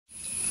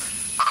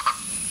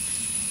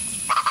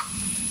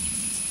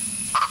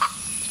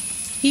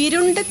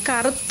ഇരുണ്ട്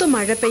കറുത്തു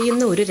മഴ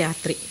പെയ്യുന്ന ഒരു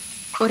രാത്രി.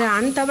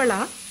 ഒരാൺതവള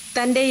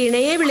തൻ്റെ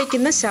ഇണയെ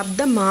വിളിക്കുന്ന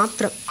ശബ്ദം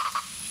മാത്രം.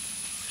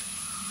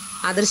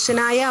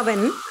 അദൃശ്യനായ അവൻ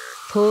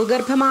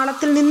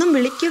ഭൂഗർഭമാളത്തിൽ നിന്നും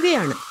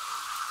വിളിക്കുകയാണ്.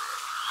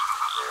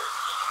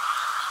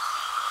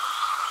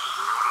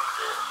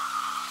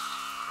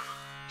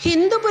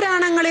 ഹിന്ദു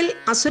പുരാണങ്ങളിൽ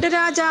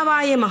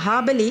അസുരരാജാവായ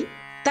മഹാബലി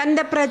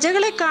തൻ്റെ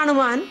പ്രജകളെ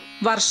കാണുവാൻ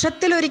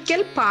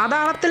വർഷത്തിലൊരിക്കൽ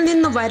പാതാളത്തിൽ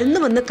നിന്ന്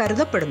വരുന്നുവെന്ന്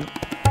കരുതപ്പെടുന്നു.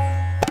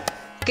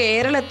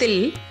 കേരളത്തിൽ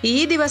ഈ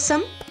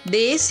ദിവസം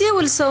ദേശീയ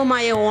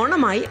ഉത്സവമായ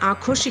ഓണമായി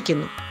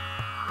ആഘോഷിക്കുന്നു.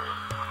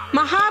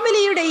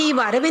 മഹാബലിയുടെ ഈ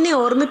വരവിനെ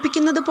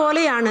ഓർമ്മിപ്പിക്കുന്നത്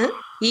പോലെയാണ്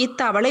ഈ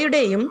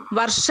തവളയുടെയും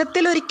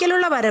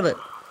വർഷത്തിലൊരിക്കലുള്ള വരവ്.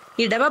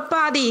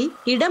 ഇടവപ്പാതി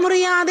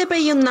ഇടമുറിയാതെ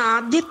പെയ്യുന്ന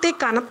ആദ്യത്തെ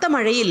കനത്ത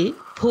മഴയിൽ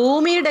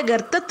ഭൂമിയുടെ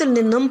ഗർത്തത്തിൽ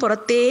നിന്നും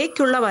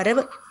പുറത്തേക്കുള്ള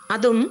വരവ്,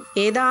 അതും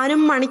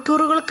ഏതാനും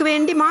മണിക്കൂറുകൾക്ക്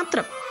വേണ്ടി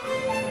മാത്രം.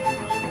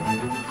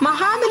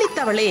 മഹാബലി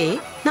തവളയെ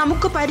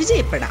നമുക്ക്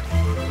പരിചയപ്പെടാം.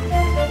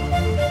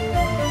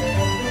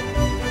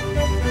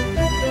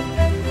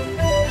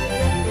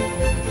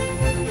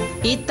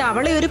 ഈ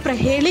തവള ഒരു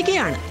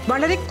പ്രഹേളികയാണ്.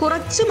 വളരെ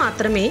കുറച്ച്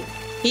മാത്രമേ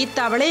ഈ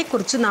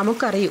തവളയെക്കുറിച്ച്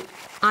നമുക്കറിയൂ.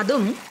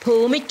 അതും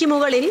ഭൂമിക്ക്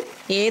മുകളിൽ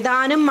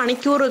ഏതാനും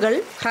മണിക്കൂറുകൾ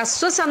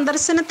ഹ്രസ്വ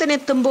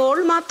സന്ദർശനത്തിനെത്തുമ്പോൾ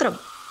മാത്രം.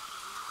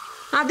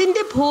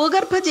 അതിൻ്റെ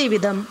ഭൂഗർഭ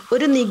ജീവിതം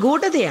ഒരു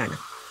നിഗൂഢതയാണ്.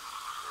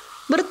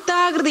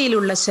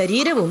 വൃത്താകൃതിയിലുള്ള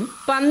ശരീരവും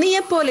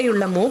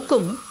പന്നിയെപ്പോലെയുള്ള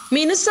മൂക്കും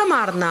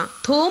മിനുസമാർന്ന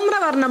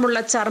ധൂമ്രവർണ്ണമുള്ള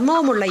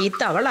ചർമ്മവുമുള്ള ഈ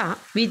തവള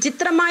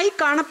വിചിത്രമായി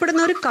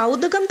കാണപ്പെടുന്ന ഒരു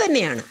കൗതുകം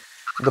തന്നെയാണ്.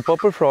 The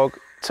purple frog,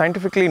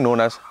 scientifically known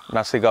as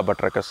Nasica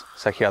batrachus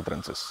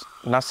sahyadrensis.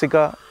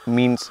 Nasica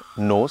means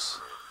nose,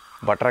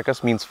 batrachus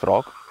means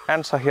frog,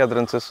 and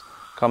sahyadrensis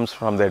comes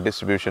from their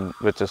distribution,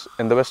 which is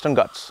in the Western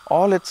Ghats.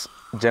 All its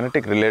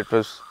genetic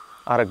relatives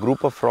are a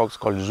group of frogs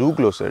called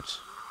zooglossids,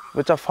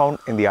 which are found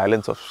in the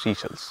islands of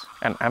Seychelles,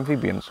 and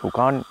amphibians who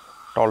can't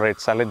tolerate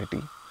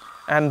salinity.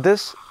 And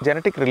this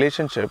genetic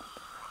relationship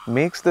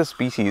makes the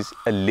species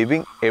a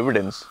living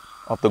evidence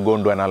of the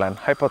Gondwana land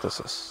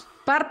hypothesis.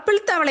 Purple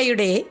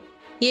തവളയുടെ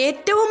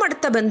ഏറ്റവും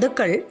അടുത്ത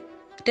ബന്ധുക്കൾ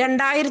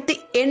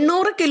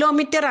 2800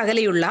 kilometre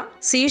അകലെയുള്ള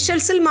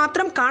സീഷെൽസിൽ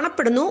മാത്രം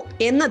കാണപ്പെടുന്നു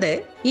എന്നത്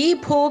ഈ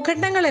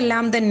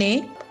ഭൂഖണ്ഡങ്ങളെല്ലാം തന്നെ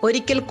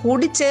ഒരിക്കൽ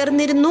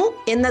കൂടിച്ചേർന്നിരുന്നു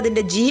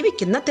എന്നതിൻ്റെ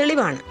ജീവിക്കുന്ന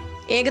തെളിവാണ്.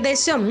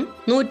 ഏകദേശം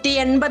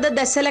 180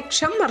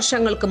 ദശലക്ഷം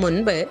വർഷങ്ങൾക്ക്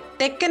മുൻപ്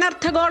തെക്കൻ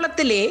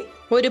അർദ്ധഗോളത്തിലെ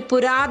ഒരു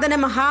പുരാതന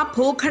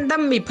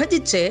മഹാഭൂഖണ്ഡം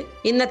വിഭജിച്ച്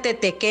ഇന്നത്തെ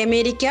തെക്കേ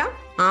America,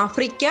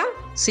 Africa,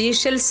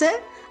 Seychelles,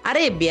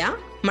 Arabia,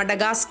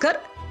 Madagascar,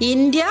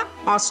 India,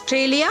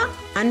 Australia,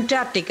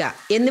 Antarctica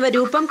എന്നിവ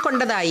രൂപം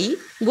കൊണ്ടതായി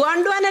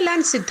ഗോണ്ട്വാന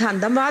ലാൻഡ്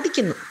സിദ്ധാന്തം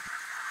വാദിക്കുന്നു.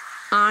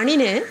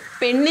 ആണിന്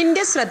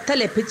പെണ്ണിന്റെ ശ്രദ്ധ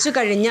ലഭിച്ചു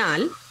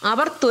കഴിഞ്ഞാൽ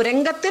അവർ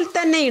തുരങ്കത്തിൽ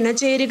തന്നെ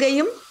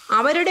ഇണചേരുകയും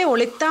അവരുടെ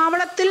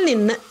ഒളിത്താവളത്തിൽ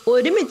നിന്ന്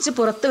ഒരുമിച്ച്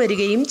പുറത്തു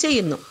വരികയും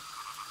ചെയ്യുന്നു.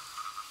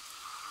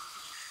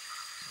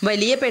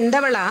 വലിയ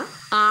പെൺതവള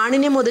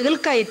ആണിനെ മുതുകിൽ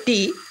കയറ്റി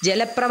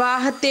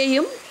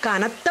ജലപ്രവാഹത്തെയും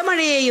കനത്ത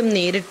മഴയെയും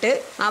നേരിട്ട്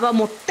അവ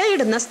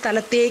മുട്ടയിടുന്ന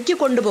സ്ഥലത്തേക്ക്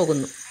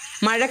കൊണ്ടുപോകുന്നു,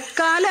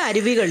 മഴക്കാല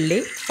അരുവികളിലെ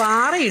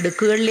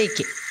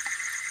പാറയിടുക്കുകളിലേക്ക്.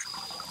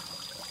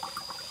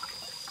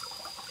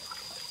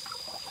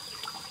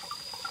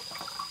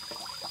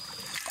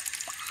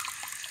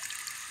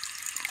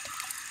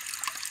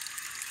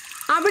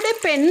 അവിടെ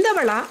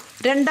പെൺതവള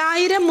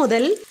 2000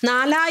 മുതൽ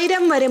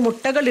 4000 വരെ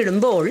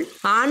മുട്ടകളിടുമ്പോൾ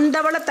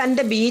ആൺതവള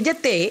തൻ്റെ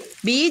ബീജത്തെ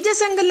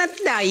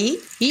ബീജസങ്കലനത്തിനായി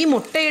ഈ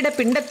മുട്ടയുടെ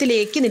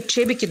പിണ്ഡത്തിലേക്ക്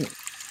നിക്ഷേപിക്കുന്നു.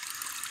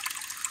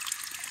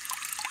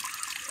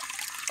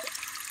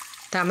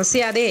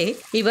 താമസിയാതെ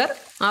ഇവർ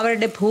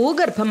അവരുടെ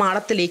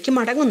ഭൂഗർഭമാളത്തിലേക്ക്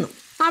മടങ്ങുന്നു.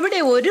 അവിടെ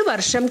 1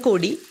 വർഷം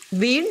കൂടി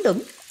വീണ്ടും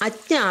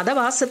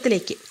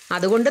അജ്ഞാതവാസത്തിലേക്ക്.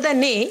 അതുകൊണ്ട്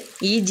തന്നെ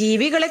ഈ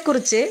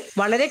ജീവികളെക്കുറിച്ച്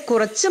വളരെ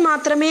കുറച്ച്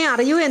മാത്രമേ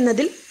അറിയൂ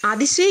എന്നതിൽ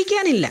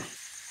അതിശയിക്കാനില്ല.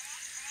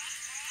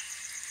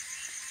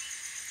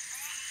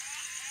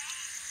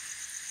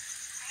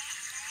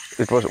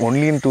 It was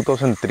only in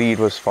 2003 it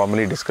was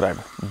formally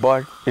described,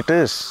 but it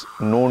is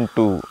known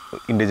to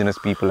indigenous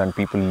people and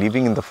people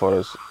living in the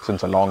forest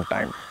since a long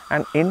time.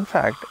 And in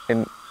fact,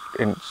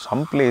 in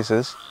some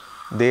places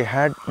they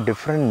had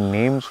different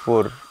names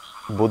for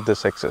both the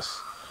sexes.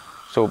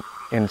 So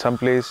in some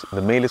place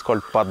the male is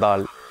called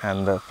Padal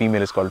and the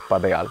female is called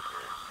Padayal.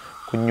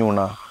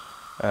 Kunyuna,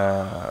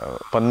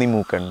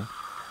 Pannimukan.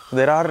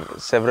 There are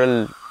several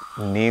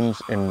names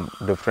in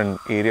different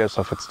areas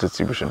of its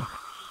distribution.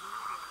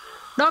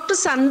 Doctor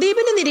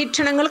സന്ദീപിന്റെ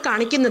നിരീക്ഷണങ്ങൾ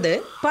കാണിക്കുന്നത്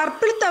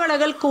purple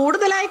തവളകൾ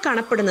കൂടുതലായി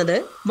കാണപ്പെടുന്നത്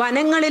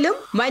വനങ്ങളിലും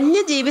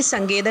വന്യജീവി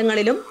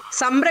സങ്കേതങ്ങളിലും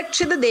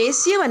സംരക്ഷിത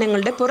ദേശീയ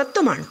വനങ്ങളുടെ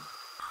പുറത്തുമാണ്.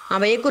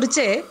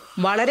 അവയെക്കുറിച്ച്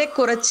വളരെ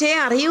കുറച്ചേ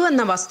അറിയൂ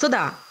എന്ന വസ്തുത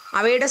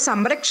അവയുടെ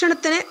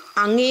സംരക്ഷണത്തിന്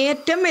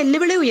അങ്ങേയറ്റം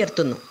വെല്ലുവിളി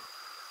ഉയർത്തുന്നു.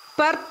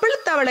 പർപ്പിൾ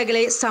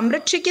തവളകളെ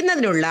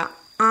സംരക്ഷിക്കുന്നതിനുള്ള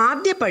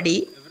ആദ്യ പടി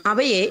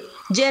അവയെ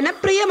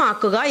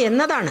ജനപ്രിയമാക്കുക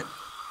എന്നതാണ്.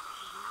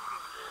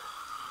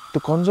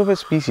 To conserve a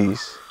species,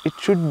 it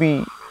should be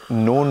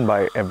known by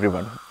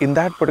everyone. In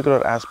that particular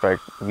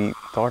aspect, we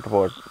thought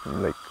about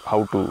like how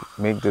to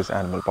make this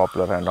animal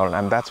popular and all,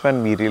 and that's when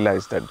we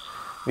realized that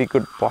we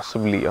could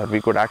possibly, or we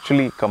could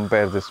actually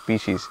compare this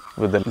species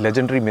with the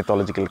legendary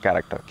mythological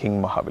character King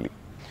Mahabali.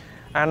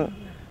 And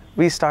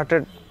we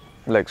started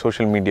like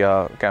social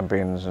media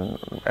campaigns and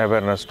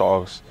awareness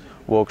talks,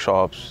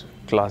 workshops,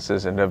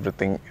 classes and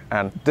everything,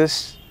 and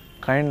this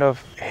kind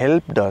of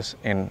helped us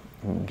in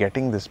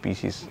getting the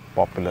species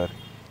popular.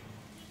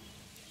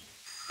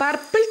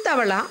 Purple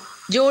തവള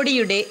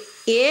ജോഡിയുടെ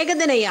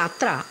ഏകദിന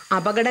യാത്ര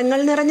അപകടങ്ങൾ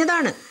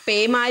നിറഞ്ഞതാണ്.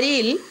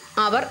 പേമാരിയിൽ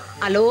അവർ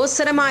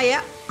അലോസരമായ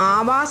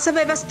ആവാസ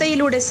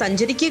വ്യവസ്ഥയിലൂടെ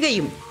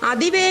സഞ്ചരിക്കുകയും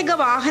അതിവേഗ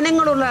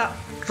വാഹനങ്ങളുള്ള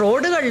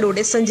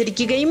റോഡുകളിലൂടെ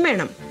സഞ്ചരിക്കുകയും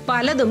വേണം.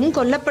 പലതും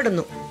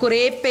കൊല്ലപ്പെടുന്നു.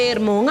 കുറെ പേർ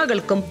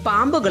മൂങ്ങകൾക്കും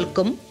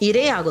പാമ്പുകൾക്കും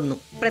ഇരയാകുന്നു.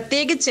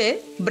 പ്രത്യേകിച്ച്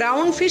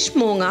ബ്രൗൺ ഫിഷ്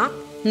മൂങ്ങ,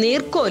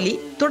 നീർക്കോലി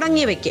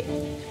തുടങ്ങിയവയ്ക്ക്.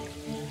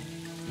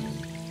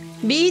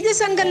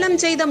 ബീജസങ്കലനം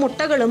ചെയ്ത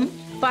മുട്ടകളും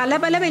പല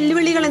പല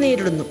വെല്ലുവിളികളെ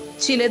നേരിടുന്നു.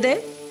 ചിലത്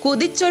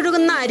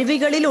കുതിച്ചൊഴുകുന്ന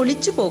അരുവികളിൽ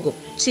ഒളിച്ചു പോകും.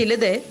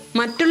 ചിലത്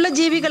മറ്റുള്ള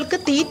ജീവികൾക്ക്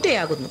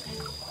തീറ്റയാകുന്നു.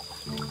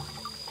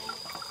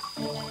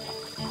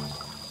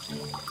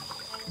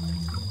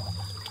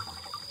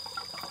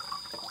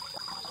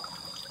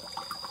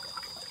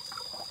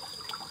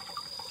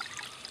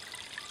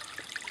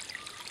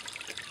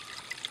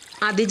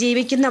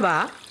 അതിജീവിക്കുന്നവ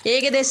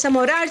ഏകദേശം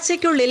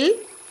ഒരാഴ്ചയ്ക്കുള്ളിൽ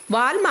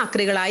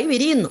വാൽമാക്രികളായി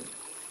വിരിയുന്നു.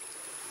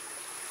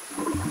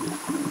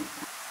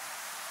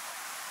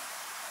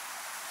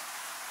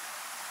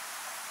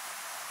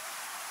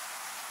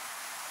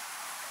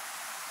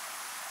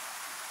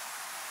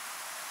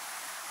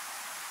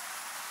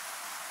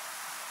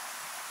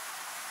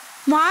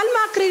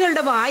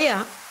 വാൽമാക്രികളുടെ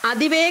വായ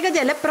അതിവേഗ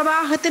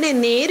ജലപ്രവാഹത്തിനെ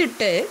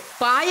നേരിട്ട്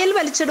പായൽ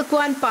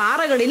വലിച്ചെടുക്കുവാൻ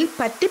പാറകളിൽ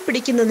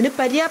പറ്റിപ്പിടിക്കുന്നതിന്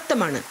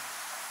പര്യാപ്തമാണ്.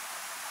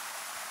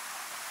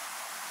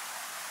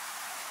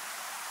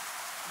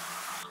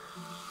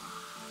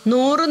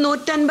 നൂറ്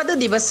 150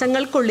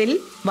 ദിവസങ്ങൾക്കുള്ളിൽ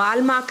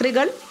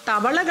വാൽമാക്രികൾ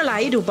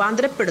തവളകളായി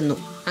രൂപാന്തരപ്പെടുന്നു.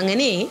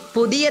 അങ്ങനെ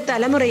പുതിയ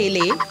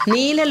തലമുറയിലെ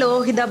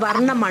നീലലോഹിത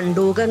വർണ്ണ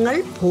മണ്ടൂകങ്ങൾ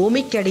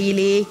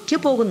ഭൂമിക്കടിയിലേക്ക്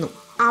പോകുന്നു.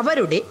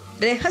 അവരുടെ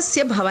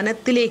രഹസ്യ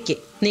ഭവനത്തിലേക്ക്,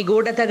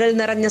 നിഗൂഢതകൾ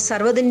നിറഞ്ഞ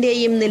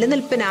സർവ്വതിൻ്റെയും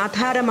നിലനിൽപ്പിന്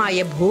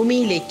ആധാരമായ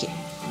ഭൂമിയിലേക്ക്.